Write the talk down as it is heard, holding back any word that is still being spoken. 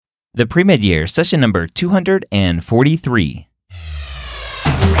The Pre-Med Year, session number 243.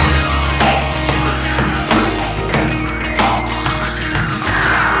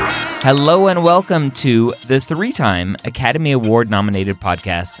 Hello and welcome to the 3-time Academy Award-nominated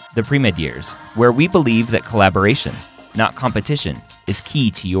podcast, The Pre-Med Years, where we believe that collaboration, not competition, is key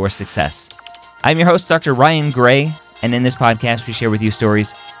to your success. I'm your host, Dr. Ryan Gray, and in this podcast, we share with you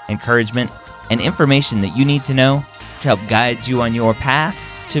stories, encouragement, and information that you need to know to help guide you on your path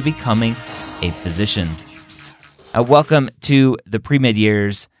to becoming a physician. Welcome to the Pre-Med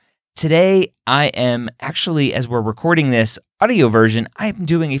Years. Today, I am actually, as we're recording this audio version, I'm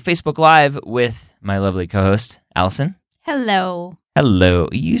doing a Facebook Live with my lovely co-host, Allison. Hello. Hello.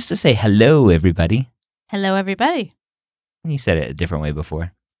 You used to say hello, everybody. Hello, everybody. You said it a different way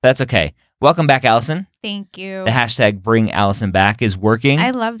before. That's okay. Welcome back, Allison. Thank you. The hashtag Bring Allison Back is working.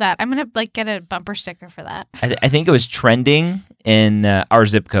 I love that. I'm going to get a bumper sticker for that. I think it was trending in our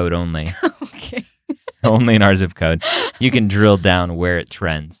zip code only. Okay. Only in our zip code. You can drill down where it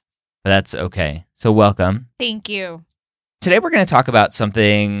trends. But that's okay. So welcome. Thank you. Today we're going to talk about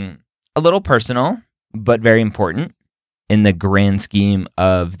something a little personal, but very important in the grand scheme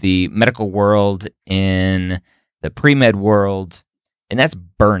of the medical world, in the pre-med world, and that's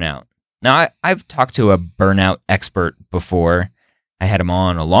burnout. Now, I've talked to a burnout expert before. I had him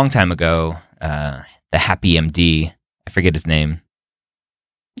on a long time ago, the Happy MD. I forget his name.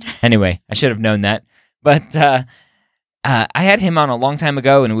 Anyway, I should have known that. But I had him on a long time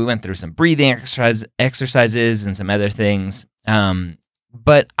ago, and we went through some breathing exercises and some other things.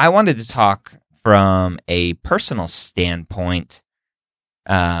 But I wanted to talk from a personal standpoint,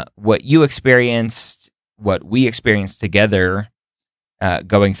 what you experienced, what we experienced together,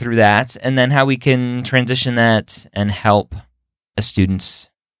 going through that, and then how we can transition that and help students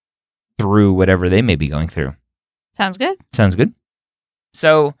through whatever they may be going through. Sounds good. Sounds good.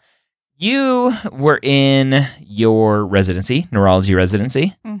 So you were in your residency, neurology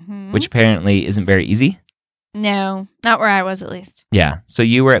residency, which apparently isn't very easy. No, not where I was, at least. Yeah. So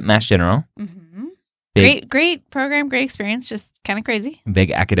you were at Mass General. Mm-hmm. Great program, great experience, just kind of crazy. Big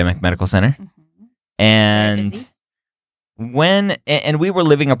academic medical center. Mm-hmm. And and we were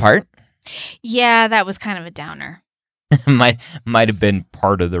living apart. Yeah, that was kind of a downer. might have been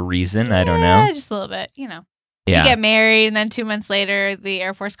part of the reason. I don't know. Just a little bit, Yeah. You get married, and then 2 months later, the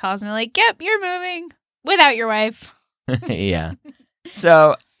Air Force calls, and they're like, yep, you're moving without your wife. Yeah.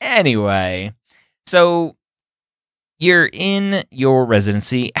 So anyway, you're in your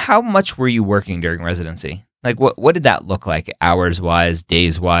residency. How much were you working during residency? Like, what did that look like, hours-wise,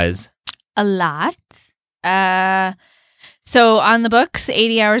 days-wise? A lot. So on the books,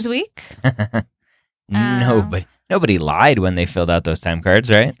 80 hours a week. Nobody lied when they filled out those time cards,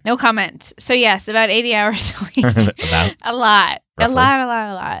 right? No comment. So yes, about 80 hours a week. About? A lot. Roughly. A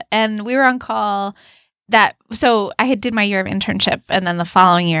lot. And we were on call so I did my year of internship, and then the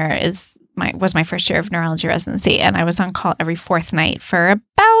following year was my first year of neurology residency, and I was on call every fourth night for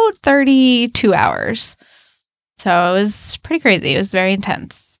about 32 hours. So it was pretty crazy. It was very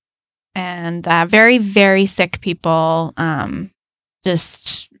intense. And very, very sick people,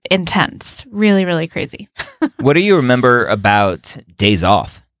 just intense. Really, really crazy. What do you remember about days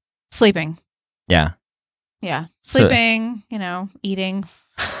off? Sleeping. Yeah. Yeah. Sleeping, eating.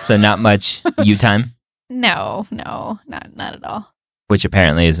 So not much you time? No, not at all. Which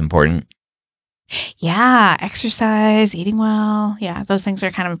apparently is important. Yeah, exercise, eating well. Yeah, those things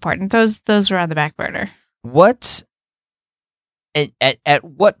are kind of important. Those were on the back burner. At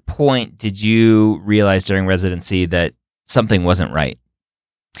what point did you realize during residency that something wasn't right?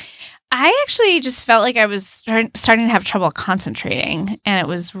 I actually just felt like I was starting to have trouble concentrating, and it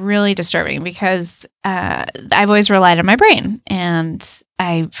was really disturbing because I've always relied on my brain, and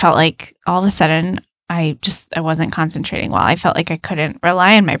I felt like all of a sudden I wasn't concentrating well. I felt like I couldn't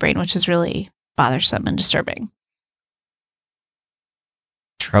rely on my brain, which is really bothersome and disturbing.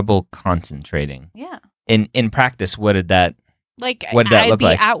 Trouble concentrating. Yeah. In practice, what did that look like? I'd be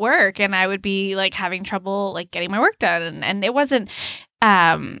at work, and I would be having trouble getting my work done, and it wasn't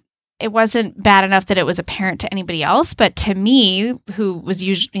bad enough that it was apparent to anybody else, but to me, who was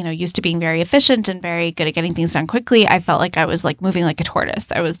used to being very efficient and very good at getting things done quickly, I felt like I was moving like a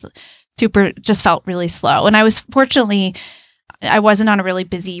tortoise. I was just felt really slow. And I was fortunately, I wasn't on a really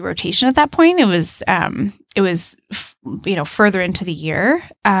busy rotation at that point. It was further into the year.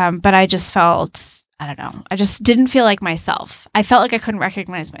 But I just felt, I don't know, I just didn't feel like myself. I felt like I couldn't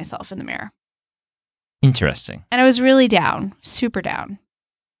recognize myself in the mirror. Interesting. And I was really down, super down.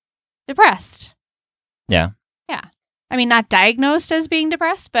 Depressed. Yeah. Yeah. I mean, not diagnosed as being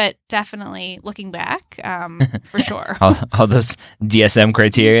depressed, but definitely looking back, for sure. all those DSM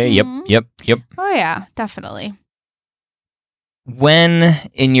criteria. Mhm. Yep. Oh, yeah, definitely. When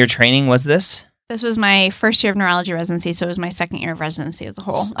in your training was this? This was my first year of neurology residency, so it was my second year of residency as a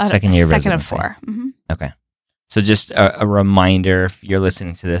whole. Second year of second residency. of 4. Mm-hmm. Okay. So just a reminder, if you're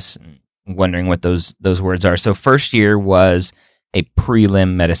listening to this and wondering what those words are. So first year was a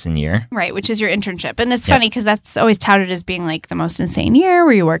prelim medicine year. Right, which is your internship. And it's funny because that's always touted as being like the most insane year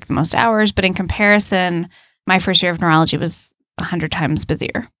where you work the most hours. But in comparison, my first year of neurology was 100 times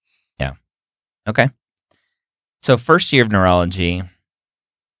busier. Yeah. Okay. So first year of neurology,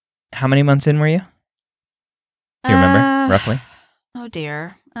 how many months in were you? Do you remember, roughly? Oh,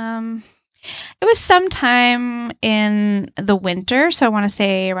 dear. It was sometime in the winter, so I want to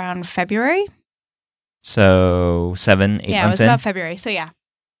say around February. So 7, 8 months in? Yeah, it was about February, so yeah.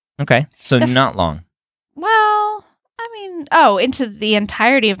 Okay, so not long. Well, I mean, into the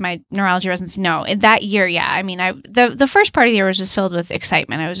entirety of my neurology residency, no. In that year, yeah. I mean, the first part of the year was just filled with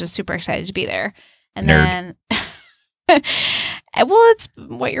excitement. I was just super excited to be there. And Nerd. then... well, it's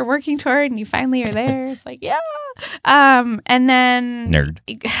what you're working toward, and you finally are there. It's like, yeah. And then... Nerd.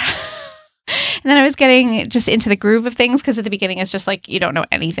 And then I was getting just into the groove of things because at the beginning it's just like you don't know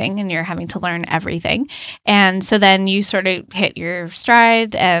anything and you're having to learn everything. And so then you sort of hit your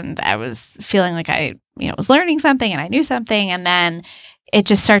stride and I was feeling like I, was learning something and I knew something. And then it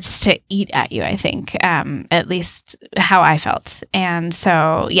just starts to eat at you, I think, at least how I felt. And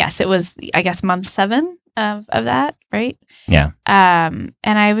so, yes, it was, I guess, month 7 of that, right? Yeah. And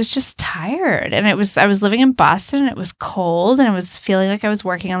I was just tired, and I was living in Boston, and it was cold, and I was feeling like I was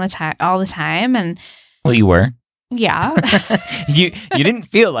working all the time, and well, you were. Yeah. you didn't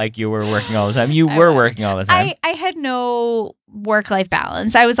feel like you were working all the time. You were working all the time. I had no work-life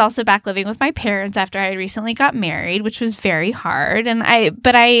balance. I was also back living with my parents after I had recently got married, which was very hard. And I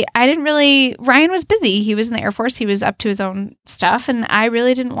didn't really, Ryan was busy. He was in the Air Force. He was up to his own stuff. And I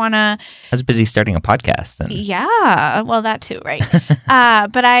really didn't want to. I was busy starting a podcast. And... Yeah. Well, that too, right?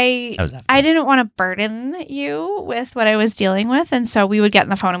 But I didn't want to burden you with what I was dealing with. And so we would get on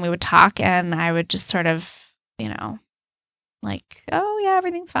the phone and we would talk, and I would just sort of, like, oh yeah,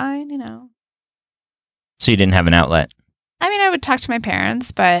 everything's fine, So you didn't have an outlet? I mean, I would talk to my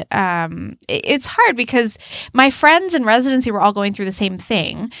parents, but it's hard because my friends in residency were all going through the same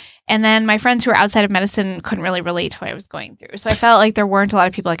thing. And then my friends who were outside of medicine couldn't really relate to what I was going through. So I felt like there weren't a lot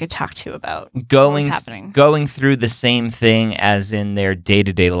of people I could talk to about what was happening. Going through the same thing as in their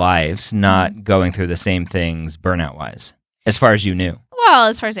day-to-day lives, not going through the same things burnout-wise, as far as you knew. Well,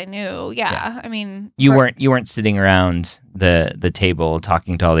 as far as I knew, yeah. I mean, you weren't sitting around the table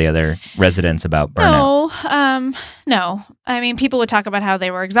talking to all the other residents about burnout. No. I mean, people would talk about how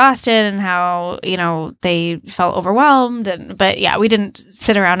they were exhausted and how they felt overwhelmed, but yeah, we didn't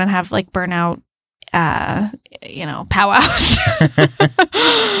sit around and have like burnout, powwows.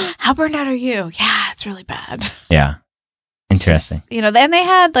 How burned out are you? Yeah, it's really bad. Yeah. Interesting. Just, and they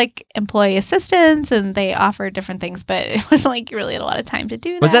had like employee assistants and they offered different things, but it wasn't like you really had a lot of time to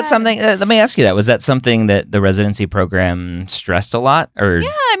do that. Was that something, let me ask you that, was that something that the residency program stressed a lot? Or?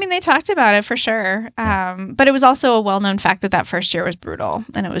 Yeah, I mean, they talked about it for sure. But it was also a well-known fact that first year was brutal.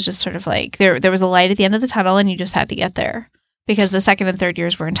 And it was just sort of like there was a light at the end of the tunnel and you just had to get there because the second and third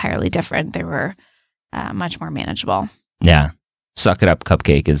years were entirely different. They were much more manageable. Yeah. Suck it up,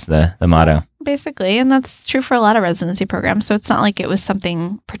 cupcake is the motto. Basically, and that's true for a lot of residency programs. So it's not like it was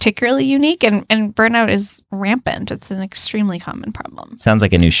something particularly unique, and burnout is rampant. It's an extremely common problem. Sounds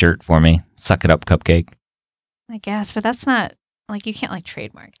like a new shirt for me. Suck it up, cupcake. I guess, but that's not, like, you can't, like,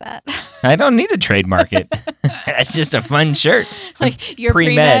 trademark that. I don't need to trademark it. That's just a fun shirt. Like, your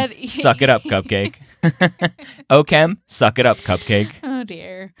pre-med, suck it up, cupcake. OChem, suck it up, cupcake. Oh,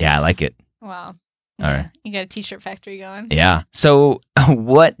 dear. Yeah, I like it. Wow. All right. You got a t-shirt factory going. Yeah. So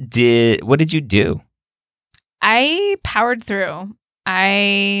what did you do? I powered through.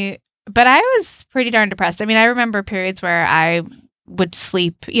 But I was pretty darn depressed. I mean, I remember periods where I would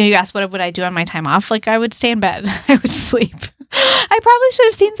sleep. You asked what would I do on my time off? Like, I would stay in bed. I would sleep. I probably should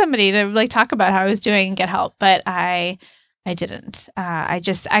have seen somebody to like talk about how I was doing and get help, but I didn't. I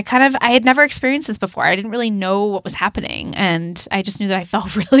had never experienced this before. I didn't really know what was happening. And I just knew that I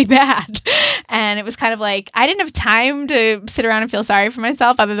felt really bad. And it was kind of like, I didn't have time to sit around and feel sorry for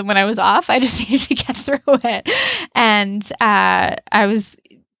myself other than when I was off. I just needed to get through it. And I was,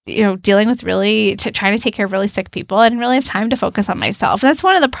 dealing with trying to take care of really sick people. I didn't really have time to focus on myself. That's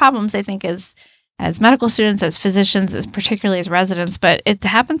one of the problems, I think, is as medical students, as physicians, as particularly as residents, but it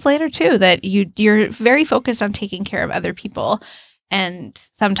happens later too, that you're very focused on taking care of other people. and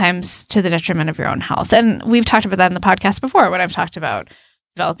sometimes to the detriment of your own health. And we've talked about that in the podcast before when I've talked about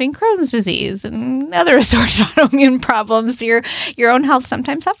developing Crohn's disease and other assorted autoimmune problems. Your own health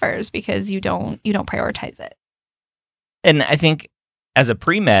sometimes suffers because you don't prioritize it. And I think as a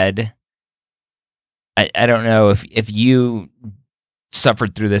pre-med, I don't know if you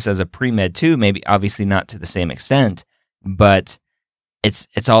suffered through this as a pre-med too, maybe obviously not to the same extent, but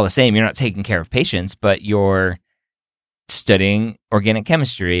it's all the same. You're not taking care of patients, but you're studying organic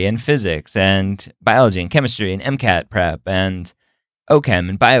chemistry and physics and biology and chemistry and MCAT prep and OChem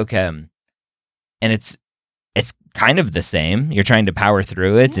and biochem. And it's kind of the same. You're trying to power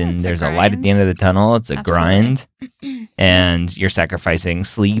through it, and there's a light at the end of the tunnel. It's a grind. And you're sacrificing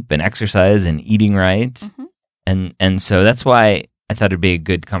sleep and exercise and eating right. Mm-hmm. And so that's why I thought it'd be a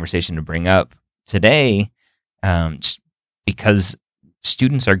good conversation to bring up today, just because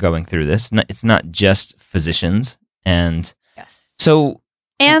students are going through this. It's not just physicians. And so...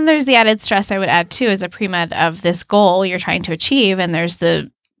 And there's the added stress I would add, too, as a pre-med of this goal you're trying to achieve, and there's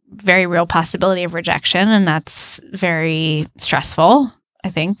the very real possibility of rejection, and that's very stressful,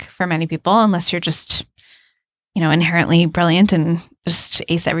 I think, for many people, unless you're just, inherently brilliant and just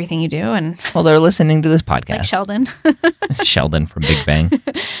ace everything you do. And well, they're listening to this podcast. Like Sheldon. Sheldon from Big Bang.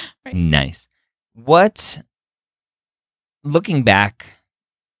 Right. Nice. Looking back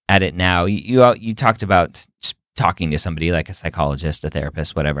at it now, you talked about talking to somebody like a psychologist, a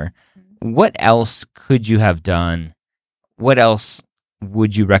therapist, whatever. Mm-hmm. What else could you have done? What else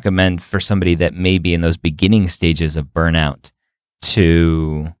would you recommend for somebody that may be in those beginning stages of burnout?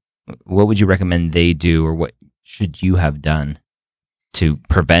 What would you recommend they do, or what should you have done to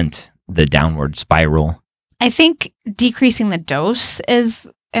prevent the downward spiral? I think decreasing the dose is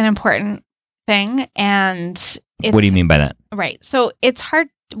an important thing. And what do you mean by that? Right. So it's hard.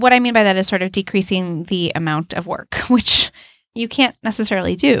 What I mean by that is sort of decreasing the amount of work, which you can't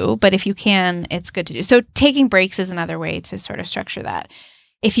necessarily do, but if you can, it's good to do. So taking breaks is another way to sort of structure that.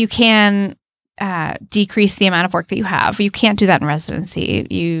 If you can decrease the amount of work that you have, you can't do that in residency.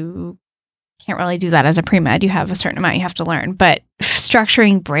 You can't really do that as a pre-med. You have a certain amount you have to learn, but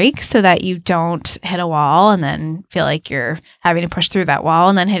structuring breaks so that you don't hit a wall and then feel like you're having to push through that wall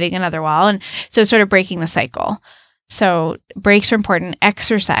and then hitting another wall. And so sort of breaking the cycle. So breaks are important.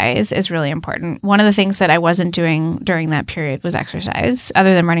 Exercise is really important. One of the things that I wasn't doing during that period was exercise,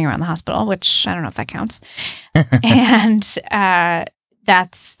 other than running around the hospital, which I don't know if that counts. And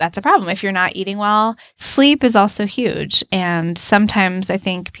that's a problem. If you're not eating well, sleep is also huge. And sometimes I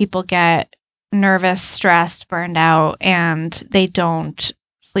think people get nervous, stressed, burned out, and they don't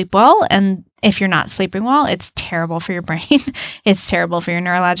sleep well. And if you're not sleeping well, it's terrible for your brain. It's terrible for your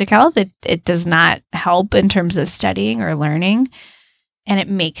neurologic health. It does not help in terms of studying or learning. And it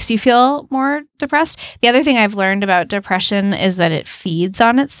makes you feel more depressed. The other thing I've learned about depression is that it feeds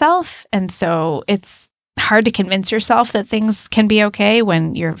on itself. And so it's hard to convince yourself that things can be okay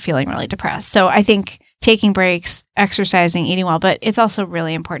when you're feeling really depressed. So I think taking breaks, exercising, eating well, but it's also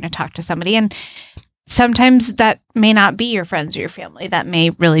really important to talk to somebody. And sometimes that may not be your friends or your family. That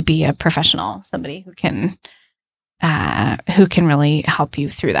may really be a professional, somebody who can really help you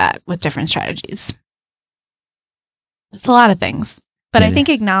through that with different strategies. It's a lot of things, but I think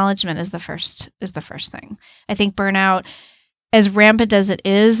acknowledgement is the first thing. I think burnout, as rampant as it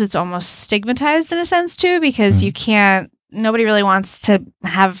is, it's almost stigmatized in a sense too, because nobody really wants to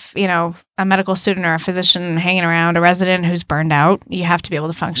have, a medical student or a physician hanging around a resident who's burned out. You have to be able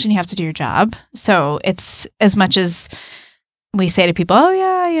to function. You have to do your job. So it's as much as we say to people, oh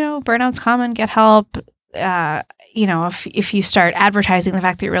yeah, burnout's common, get help. If you start advertising the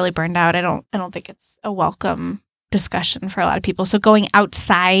fact that you're really burned out, I don't think it's a welcome discussion for a lot of people. So going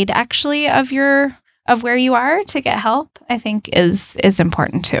outside actually of where you are to get help, I think is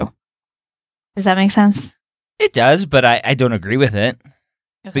important too. Does that make sense? It does, but I don't agree with it.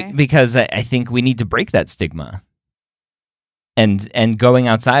 Okay. Because I think we need to break that stigma. And going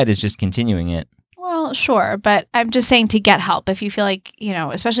outside is just continuing it. Well, sure, but I'm just saying to get help. If you feel like,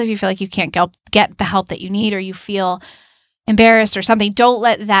 especially if you feel like you can't get the help that you need, or you feel embarrassed or something, don't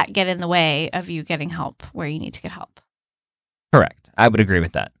let that get in the way of you getting help where you need to get help. Correct. I would agree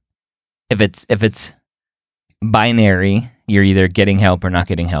with that. If it's binary, you're either getting help or not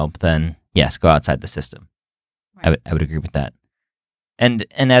getting help, then yes, go outside the system. Right. I would agree with that. And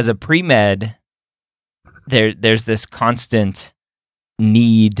as a pre-med, there's this constant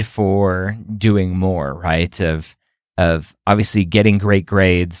need for doing more, right? Of obviously getting great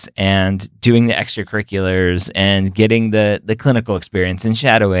grades and doing the extracurriculars and getting the clinical experience and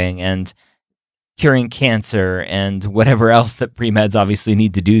shadowing and curing cancer and whatever else that pre-meds obviously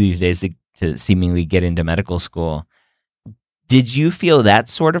need to do these days to seemingly get into medical school. Did you feel that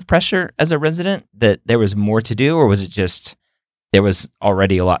sort of pressure as a resident, that there was more to do, or was it just there was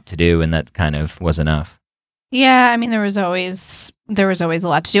already a lot to do and that kind of was enough? Yeah, I mean, there was always a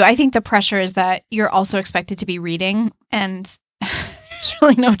lot to do. I think the pressure is that you're also expected to be reading, and there's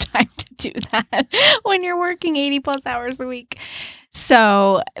really no time to do that when you're working 80 plus hours a week.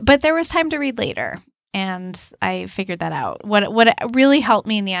 So, but there was time to read later. And I figured that out. What really helped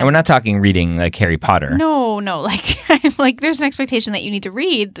me in the end. And we're not talking reading like Harry Potter. No. Like there's an expectation that you need to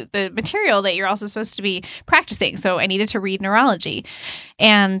read the material that you're also supposed to be practicing. So I needed to read neurology,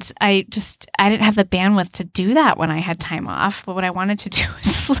 and I didn't have the bandwidth to do that when I had time off. But what I wanted to do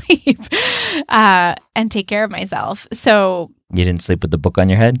was sleep and take care of myself. So you didn't sleep with the book on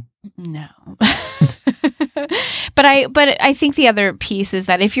your head? No. But I think the other piece is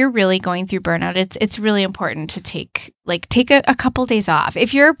that if you're really going through burnout, it's really important to take a couple days off.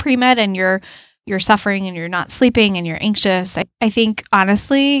 If you're pre-med and you're suffering and you're not sleeping and you're anxious, I think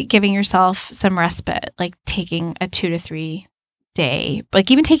honestly giving yourself some respite, like taking a 2 to 3 day,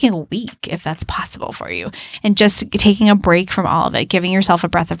 like even taking a week if that's possible for you, and just taking a break from all of it, giving yourself a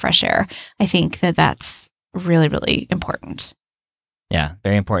breath of fresh air. I think that's really, really important. Yeah,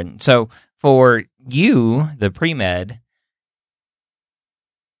 very important. So for you, the pre-med,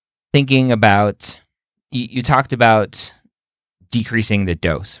 thinking about, you talked about decreasing the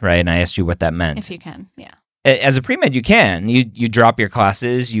dose, right? And I asked you what that meant. If you can, yeah. As a pre-med, you can. You drop your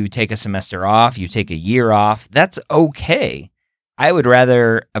classes, you take a semester off, you take a year off. That's okay. I would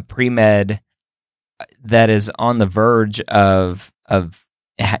rather a pre-med that is on the verge of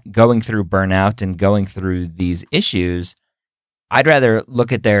going through burnout and going through these issues. I'd rather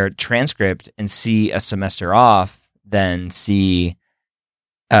look at their transcript and see a semester off than see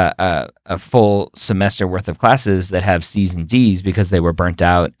a full semester worth of classes that have C's and D's because they were burnt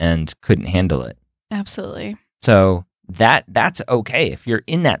out and couldn't handle it. Absolutely. So that's okay. If you're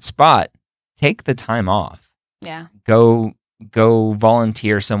in that spot, take the time off. Yeah. Go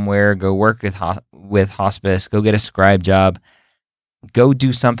volunteer somewhere. Go work with hospice. Go get a scribe job. Go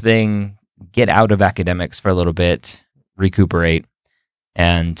do something. Get out of academics for a little bit. Recuperate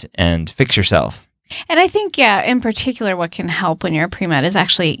and fix yourself. And I think, in particular, what can help when you're a pre-med is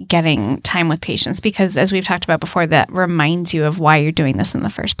actually getting time with patients, because as we've talked about before, that reminds you of why you're doing this in the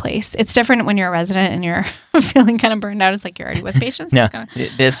first place. It's different when you're a resident and you're feeling kind of burned out. It's like you're already with patients. No,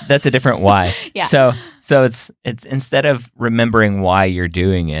 that's a different why. Yeah. So it's instead of remembering why you're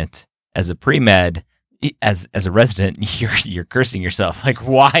doing it as a pre-med, as a resident, you're cursing yourself. Like,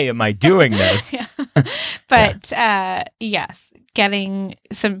 why am I doing this? Yeah. But yes,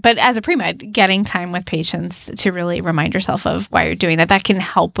 but as a pre-med, getting time with patients to really remind yourself of why you're doing that can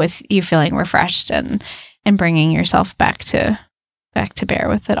help with you feeling refreshed and bringing yourself back to bear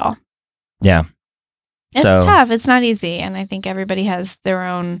with it all. Yeah. It's tough. It's not easy. And I think everybody has their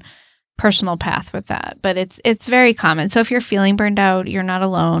own personal path with that, but it's very common. So if you're feeling burned out, you're not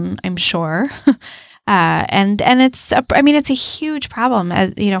alone, I'm sure. And it's a huge problem,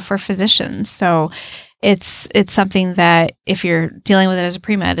 for physicians. So it's something that if you're dealing with it as a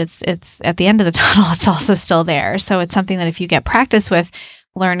pre-med, it's at the end of the tunnel, it's also still there. So it's something that if you get practice with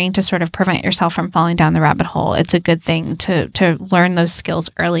learning to sort of prevent yourself from falling down the rabbit hole, it's a good thing to learn those skills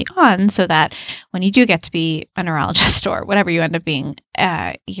early on, so that when you do get to be a neurologist or whatever you end up being,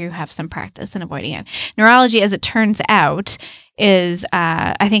 you have some practice in avoiding it. Neurology, as it turns out, is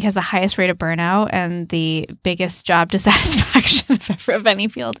I think has the highest rate of burnout and the biggest job dissatisfaction of any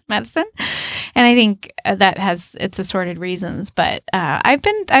field of medicine. And I think that has its assorted reasons, but I've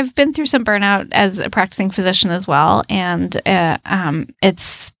been through some burnout as a practicing physician as well, and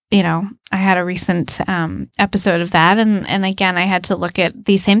it's I had a recent episode of that, and again I had to look at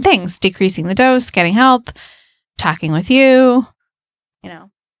these same things: decreasing the dose, getting help, talking with you,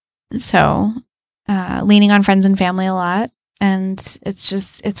 so leaning on friends and family a lot, and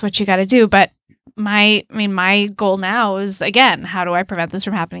it's what you got to do, but. My goal now is, again, how do I prevent this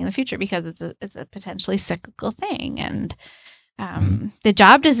from happening in the future? Because it's a potentially cyclical thing, and the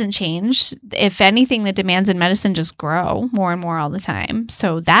job doesn't change. If anything, the demands in medicine just grow more and more all the time.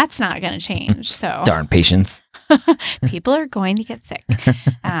 So that's not going to change. So darn patients. People are going to get sick.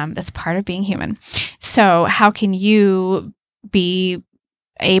 That's part of being human. So how can you be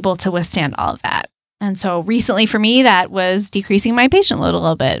able to withstand all of that? And so recently for me, that was decreasing my patient load a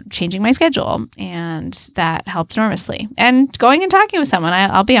little bit, changing my schedule, and that helped enormously. And going and talking with someone,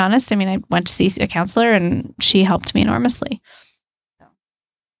 I'll be honest, I went to see a counselor and she helped me enormously. So,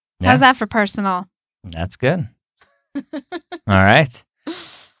 yeah. How's that for personal? That's good. All right.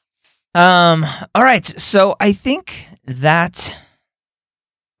 All right. So I think that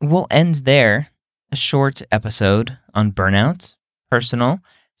we'll end there. a short episode on burnout, personal.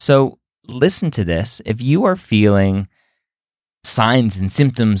 So listen to this. If you are feeling signs and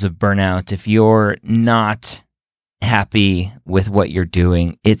symptoms of burnout, if you're not happy with what you're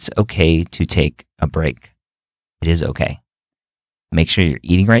doing, it's okay to take a break. It is okay. Make sure you're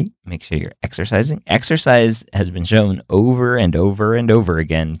eating right. Make sure you're exercising. Exercise has been shown over and over and over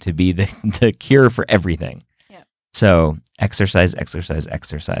again to be the cure for everything. Yep. So exercise, exercise,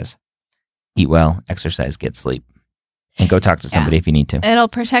 exercise. Eat well, exercise, get sleep. And go talk to somebody if you need to. It'll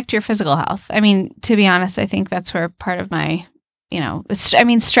protect your physical health. I mean, to be honest, I think that's where part of my,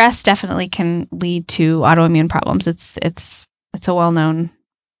 stress definitely can lead to autoimmune problems. It's a well-known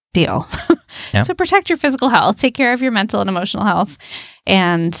deal. Yeah. So protect your physical health, take care of your mental and emotional health,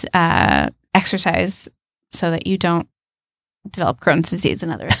 and exercise so that you don't develop Crohn's disease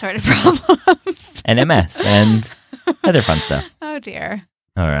and other assorted problems. And MS and other fun stuff. Oh, dear.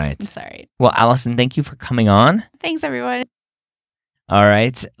 All right. I'm sorry. Well, Allison, thank you for coming on. Thanks, everyone. All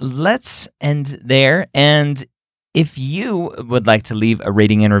right. Let's end there. And if you would like to leave a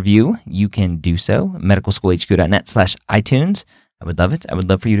rating and review, you can do so. medicalschoolhq.net/iTunes. I would love it. I would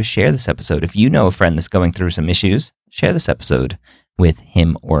love for you to share this episode. If you know a friend that's going through some issues, share this episode with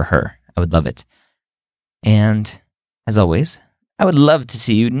him or her. I would love it. And as always, I would love to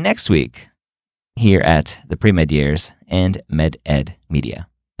see you next week here at the Pre-Med Years and Med Ed Media.